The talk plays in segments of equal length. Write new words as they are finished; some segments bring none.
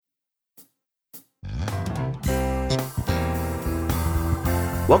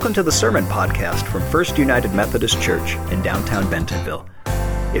Welcome to the Sermon Podcast from First United Methodist Church in downtown Bentonville.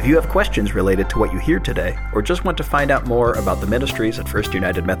 If you have questions related to what you hear today, or just want to find out more about the ministries at First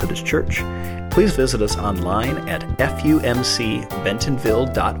United Methodist Church, please visit us online at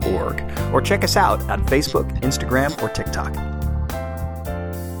fumcbentonville.org or check us out on Facebook, Instagram, or TikTok.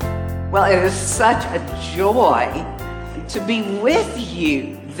 Well, it is such a joy to be with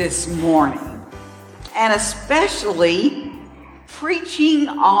you this morning, and especially preaching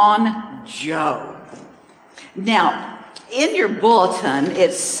on Job. Now, in your bulletin,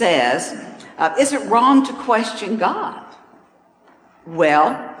 it says, is it wrong to question God?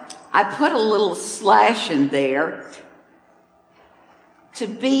 Well, I put a little slash in there. To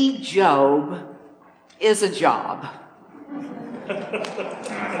be Job is a job.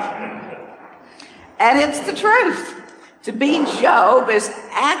 And it's the truth. To be Job is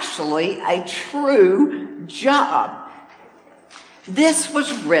actually a true job. This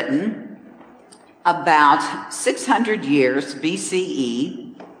was written about 600 years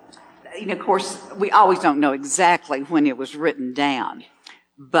BCE. Of course, we always don't know exactly when it was written down,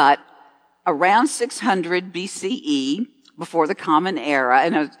 but around 600 BCE, before the Common Era,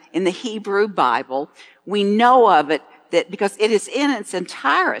 and in the Hebrew Bible, we know of it that because it is in its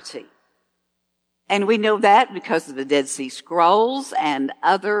entirety. And we know that because of the Dead Sea Scrolls and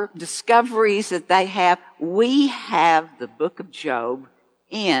other discoveries that they have. We have the book of Job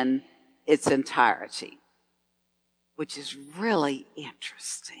in its entirety, which is really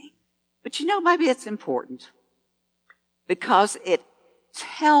interesting. But maybe it's important because it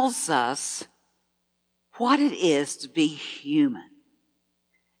tells us what it is to be human.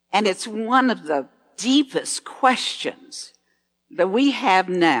 And it's one of the deepest questions that we have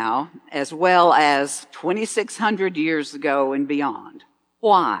now, as well as 2,600 years ago and beyond.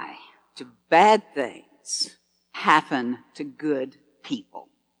 Why do bad things happen to good people?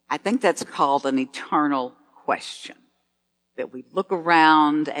 I think that's called an eternal question, that we look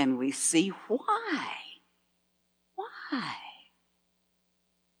around and we see why.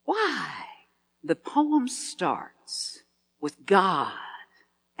 The poem starts with God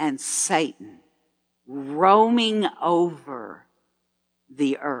and Satan roaming over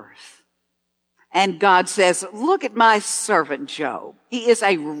the earth. And God says, look at my servant Job. He is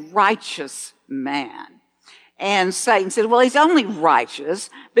a righteous man. And Satan said, well, he's only righteous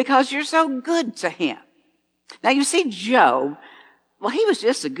because you're so good to him. Now you see, Job, well, he was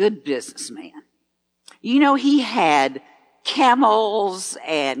just a good businessman. He had camels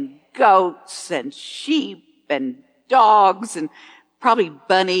and goats and sheep and dogs and probably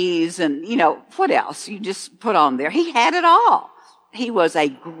bunnies and, what else you just put on there. He had it all. He was a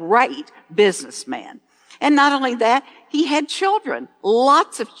great businessman. And not only that, he had children,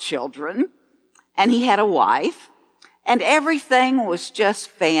 lots of children, and he had a wife, and everything was just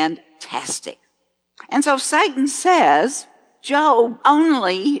fantastic. And so Satan says, Job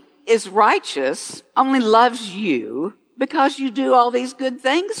only is righteous, only loves you because you do all these good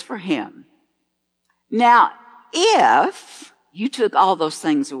things for him. Now, if you took all those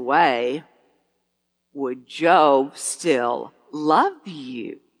things away, would Job still love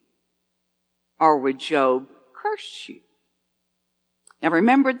you? Or would Job curse you? Now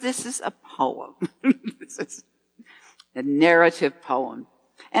remember, this is a poem. This is a narrative poem.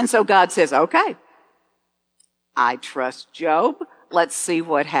 And so God says, okay, I trust Job. Let's see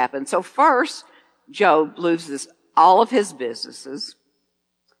what happens. So first, Job loses all of his businesses,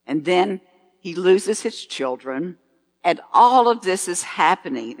 and then he loses his children, and all of this is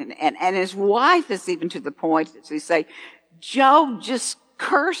happening. And his wife is even to the point that she say, Job, just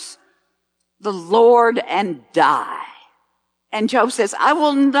curse the Lord and die. And Job says, I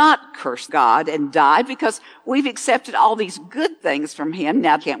will not curse God and die because we've accepted all these good things from him.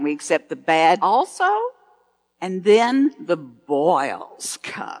 Now can't we accept the bad also? And then the boils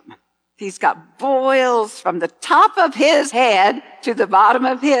come. He's got boils from the top of his head to the bottom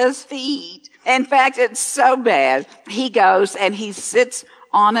of his feet. In fact, it's so bad. He goes and he sits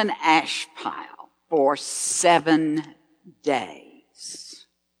on an ash pile for 7 days.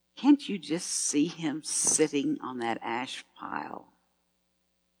 Can't you just see him sitting on that ash pile?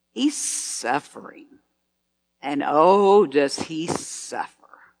 He's suffering. And oh, does he suffer.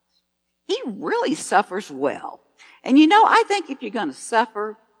 He really suffers well. And I think if you're going to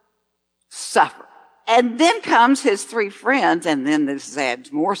suffer. And then comes his 3 friends, and then this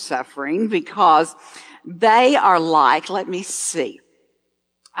adds more suffering because they are like, let me see.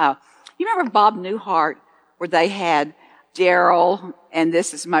 You remember Bob Newhart, where they had Daryl, and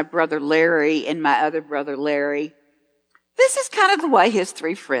this is my brother Larry, and my other brother Larry. This is kind of the way his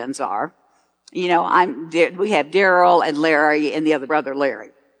 3 friends are. We have Daryl and Larry and the other brother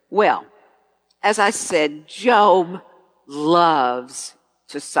Larry. Well, as I said, Job loves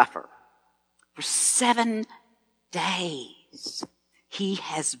to suffer. For 7 days, he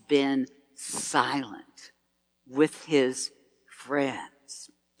has been silent with his friends.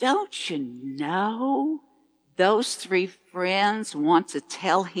 Don't you know those 3 friends want to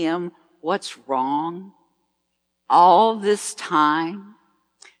tell him what's wrong? All this time,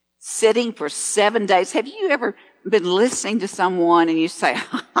 sitting for 7 days. Have you ever been listening to someone and you say,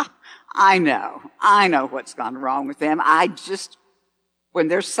 I know what's gone wrong with them. When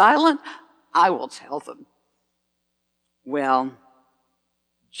they're silent, I will tell them. Well,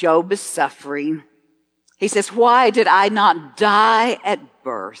 Job is suffering. He says, why did I not die at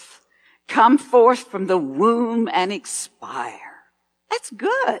birth, come forth from the womb and expire? That's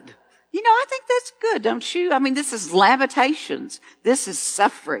good. I think that's good, don't you? I mean, this is lamentations. This is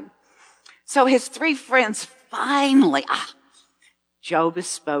suffering. So his 3 friends finally, Job has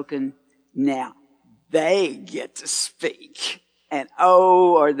spoken. Now they get to speak. And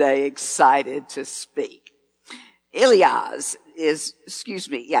oh, are they excited to speak. Eliaz is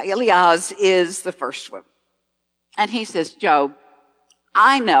the first one. And he says, Job,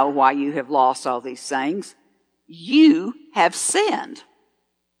 I know why you have lost all these things. You have sinned.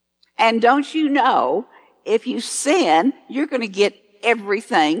 And don't you know, if you sin, you're going to get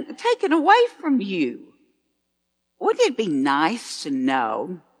everything taken away from you. Wouldn't it be nice to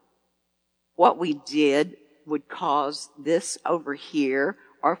know what we did would cause this over here,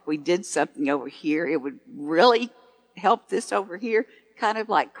 or if we did something over here, it would really help this over here, kind of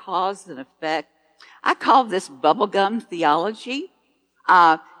like cause and effect. I call this bubblegum theology.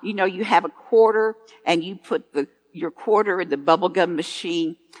 You have a quarter and you put your quarter in the bubblegum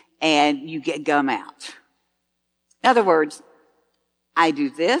machine and you get gum out. In other words, I do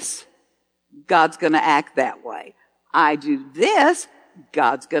this, God's going to act that way. I do this,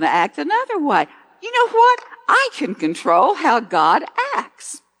 God's going to act another way. You know what? I can control how God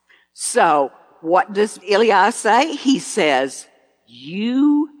acts. So what does Elias say? He says,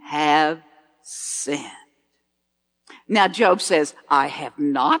 you have sinned. Now Job says, I have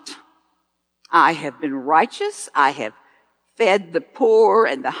not. I have been righteous. I have fed the poor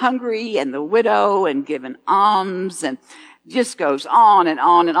and the hungry and the widow and given alms, and just goes on and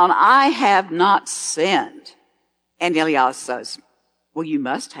on and on. I have not sinned. And Elias says, well, you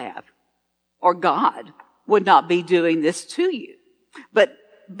must have, or God would not be doing this to you. But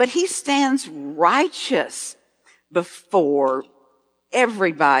he stands righteous before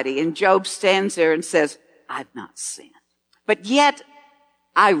everybody. And Job stands there and says, I've not sinned. But yet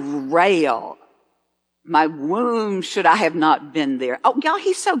I rail. My womb, should I have not been there? Oh, y'all,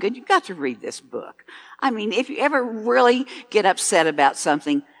 he's so good. You've got to read this book. I mean, if you ever really get upset about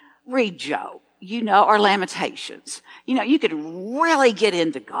something, read Job, or Lamentations. You could really get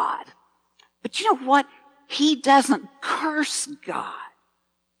into God. But you know what? He doesn't curse God.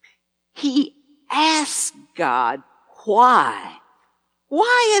 He asks God, why?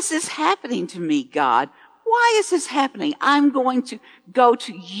 Why is this happening to me, God? Why is this happening? I'm going to go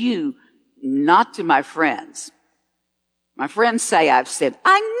to you, not to my friends. My friends say I've sinned.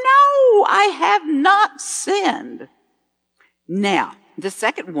 I know I have not sinned. Now, the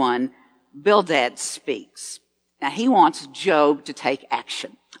second one, Bildad speaks. Now, he wants Job to take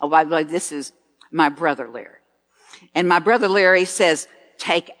action. Oh, by the way, this is my brother Larry. And my brother Larry says,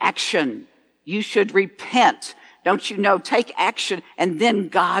 take action. You should repent. Don't you know, take action, and then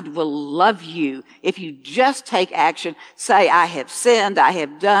God will love you. If you just take action, say, I have sinned, I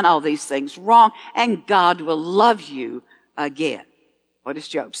have done all these things wrong, and God will love you again. What does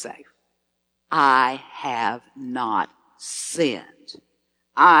Job say? I have not sinned.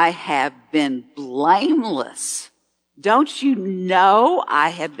 I have been blameless. Don't you know I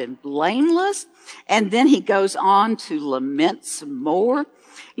have been blameless? And then he goes on to lament some more.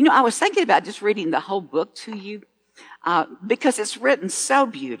 I was thinking about just reading the whole book to you, because it's written so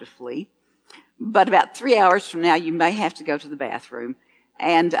beautifully. But about 3 hours from now, you may have to go to the bathroom.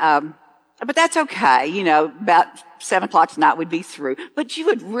 But that's okay. About 7 o'clock tonight we'd be through. But you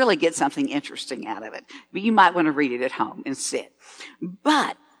would really get something interesting out of it. But you might want to read it at home and sit.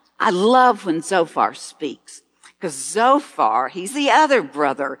 But I love when Zophar speaks, because Zophar, he's the other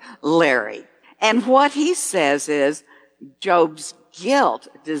brother, Larry. And what he says is, Job's guilt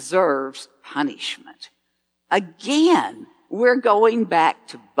deserves punishment. Again, we're going back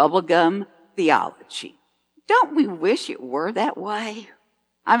to bubblegum theology. Don't we wish it were that way?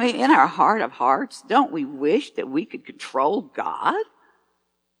 I mean, in our heart of hearts, don't we wish that we could control God?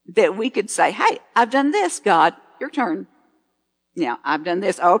 That we could say, hey, I've done this, God, your turn. Now, I've done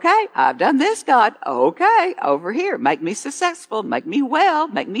this. Okay. I've done this, God. Okay. Over here. Make me successful. Make me well.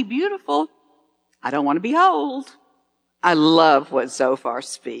 Make me beautiful. I don't want to be old. I love what Zophar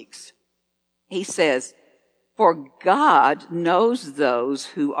speaks. He says, for God knows those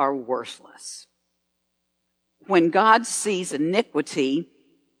who are worthless. When God sees iniquity,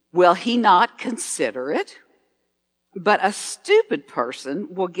 will he not consider it? But a stupid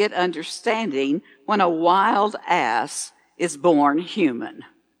person will get understanding when a wild ass is born human.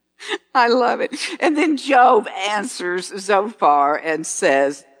 I love it. And then Job answers Zophar and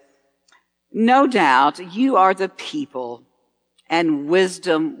says, no doubt you are the people, and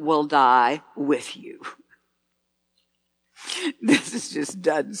wisdom will die with you. This is just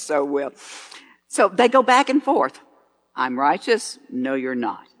done so well. So they go back and forth. I'm righteous. No, you're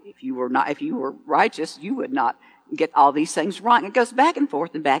not. If you were righteous, you would not get all these things right. It goes back and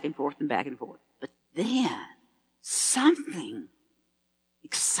forth and back and forth and back and forth. But then something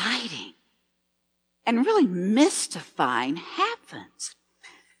exciting and really mystifying happens.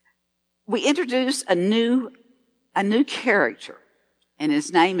 We introduce a new character, and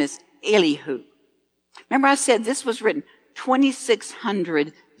his name is Elihu. Remember I said this was written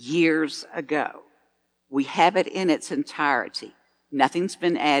 2,600 years ago. We have it in its entirety. Nothing's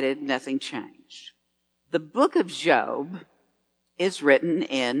been added, nothing changed. The book of Job is written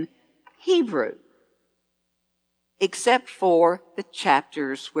in Hebrew, except for the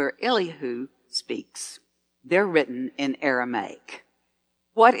chapters where Elihu speaks. They're written in Aramaic.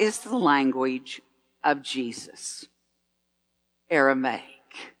 What is the language of Jesus? Aramaic.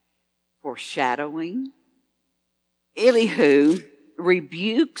 Foreshadowing. Elihu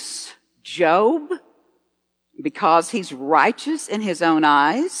rebukes Job because he's righteous in his own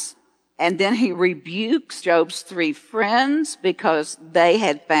eyes. And then he rebukes Job's three friends because they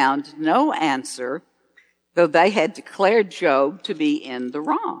had found no answer, though they had declared Job to be in the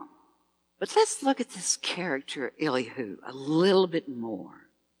wrong. But let's look at this character, Elihu, a little bit more.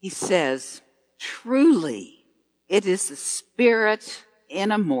 He says, truly, it is the spirit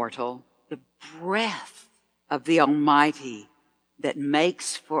in a mortal, the breath of the Almighty that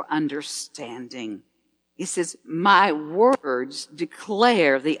makes for understanding. He says, my words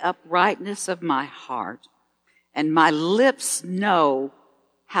declare the uprightness of my heart, and my lips know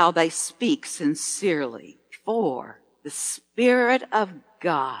how they speak sincerely. For the Spirit of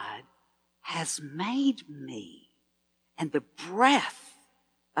God has made me, and the breath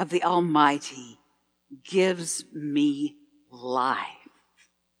of the Almighty gives me life.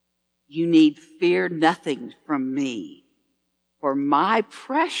 You need fear nothing from me, for my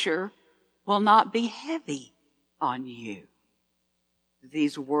pressure will not be heavy on you.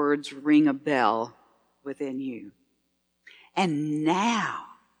 These words ring a bell within you. And now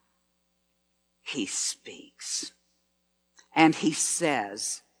he speaks. And he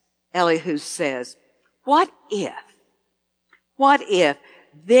says, Elihu says, what if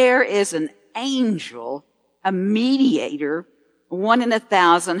there is an angel, a mediator, 1 in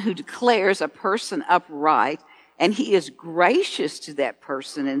 1,000, who declares a person upright, and he is gracious to that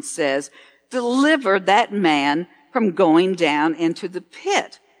person and says, deliver that man from going down into the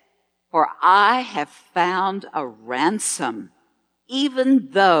pit. For I have found a ransom. Even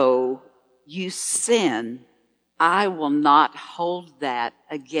though you sin, I will not hold that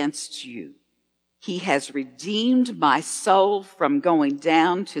against you. He has redeemed my soul from going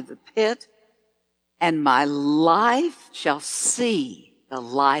down to the pit, and my life shall see the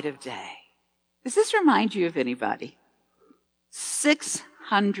light of day. Does this remind you of anybody?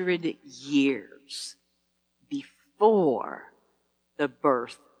 600 years before the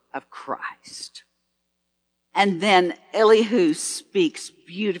birth of Christ. And then Elihu speaks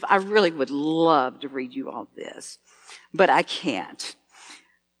beautiful. I really would love to read you all this, but I can't.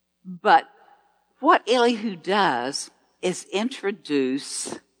 But what Elihu does is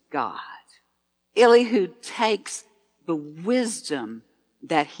introduce God. Elihu takes the wisdom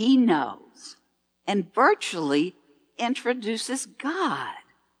that he knows and virtually introduces God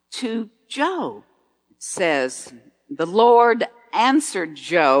to Job. It says, the Lord answered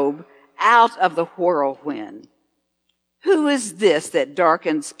Job out of the whirlwind. Who is this that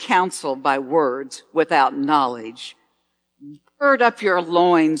darkens counsel by words without knowledge? Gird up your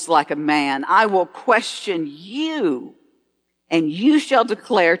loins like a man. I will question you, and you shall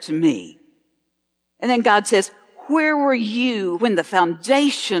declare to me. And then God says, where were you when the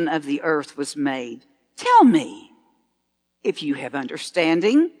foundation of the earth was made? Tell me, if you have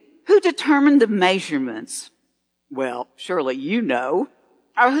understanding, who determined the measurements? Well, surely you know.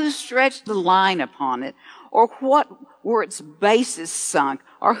 Or who stretched the line upon it? Or what were its bases sunk?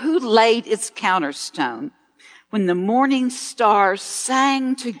 Or who laid its counterstone? when the morning stars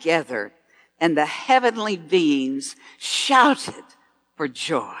sang together and the heavenly beings shouted for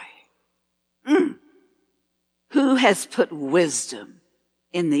joy. Who has put wisdom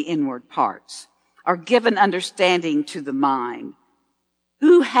in the inward parts, or given understanding to the mind?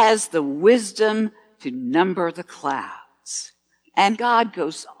 Who has the wisdom to number the clouds? And God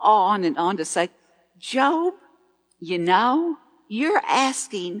goes on and on to say, Job, you know, you're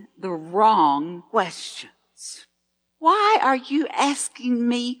asking the wrong questions. Why are you asking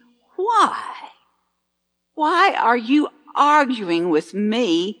me why? Why are you arguing with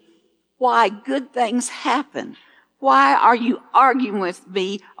me why good things happen? Why are you arguing with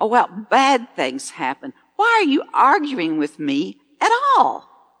me about bad things happen? Why are you arguing with me at all?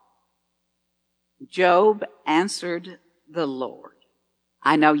 Job answered the Lord,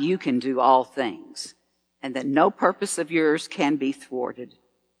 I know you can do all things, and that no purpose of yours can be thwarted.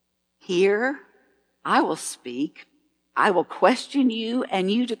 Here I will speak. I will question you,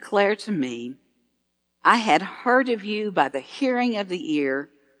 and you declare to me, I had heard of you by the hearing of the ear,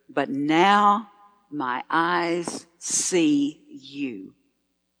 but now my eyes see you.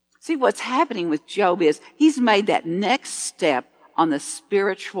 See, what's happening with Job is he's made that next step on the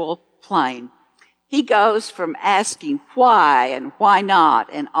spiritual plane. He goes from asking why and why not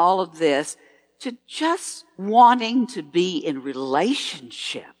and all of this to just wanting to be in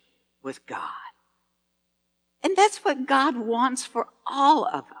relationship with God. And that's what God wants for all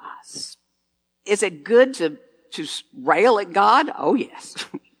of us. Is it good to rail at God? Oh, yes.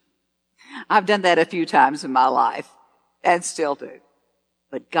 I've done that a few times in my life and still do.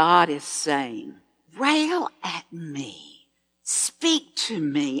 But God is saying, rail at me. Speak to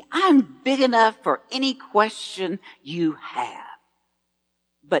me. I'm big enough for any question you have.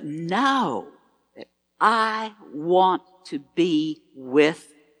 But know that I want to be with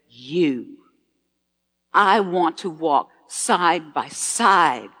you. I want to walk side by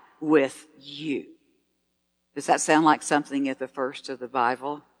side with you. Does that sound like something at the first of the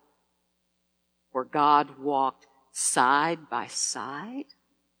Bible? Where God walked side by side?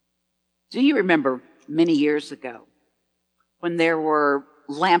 Do you remember many years ago when there were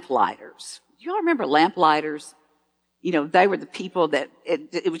lamplighters? Do you all remember lamplighters? You know, they were the people that,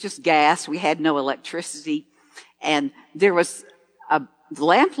 it was just gas. We had no electricity. And there was a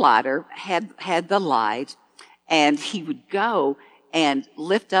lamplighter had the light, and he would go and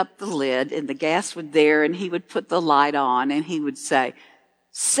lift up the lid, and the gas would there, and he would put the light on, and he would say,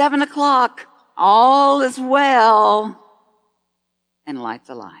 7 o'clock, all is well, and light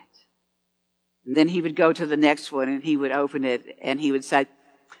the light. And then he would go to the next one, and he would open it, and he would say,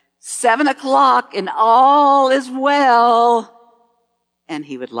 7 o'clock, and all is well, and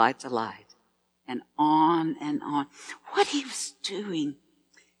he would light the light, and on and on. What he was doing,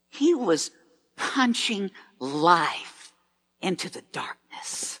 he was punching life into the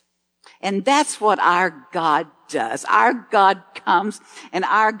darkness. And that's what our God does. Our God comes and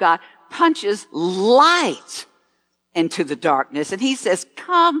our God punches light into the darkness. And he says,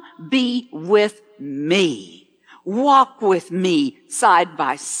 come be with me. Walk with me side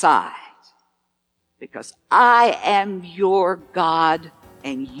by side. Because I am your God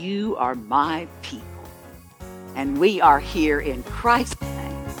and you are my people. And we are here in Christ's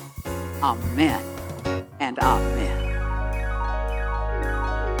name. Amen and amen.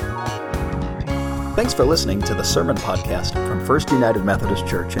 Thanks for listening to the Sermon Podcast from First United Methodist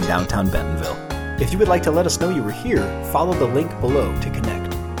Church in downtown Bentonville. If you would like to let us know you were here, follow the link below to connect.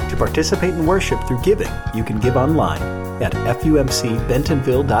 To participate in worship through giving, you can give online at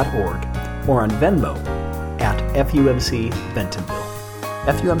fumcbentonville.org or on Venmo at FUMC Bentonville.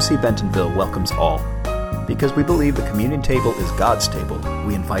 FUMC Bentonville welcomes all. Because we believe the communion table is God's table,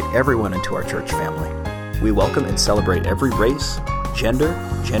 we invite everyone into our church family. We welcome and celebrate every race, gender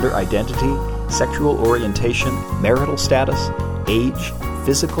identity, sexual orientation, marital status, age,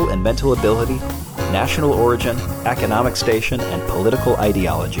 physical and mental ability, national origin, economic station, and political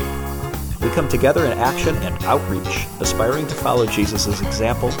ideology. We come together in action and outreach, aspiring to follow Jesus'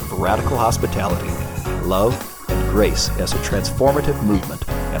 example of radical hospitality, love, and grace as a transformative movement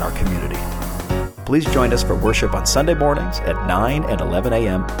in our community. Please join us for worship on Sunday mornings at 9 and 11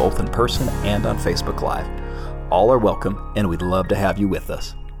 a.m., both in person and on Facebook Live. All are welcome, and we'd love to have you with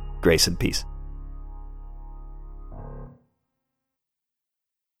us. Grace and peace.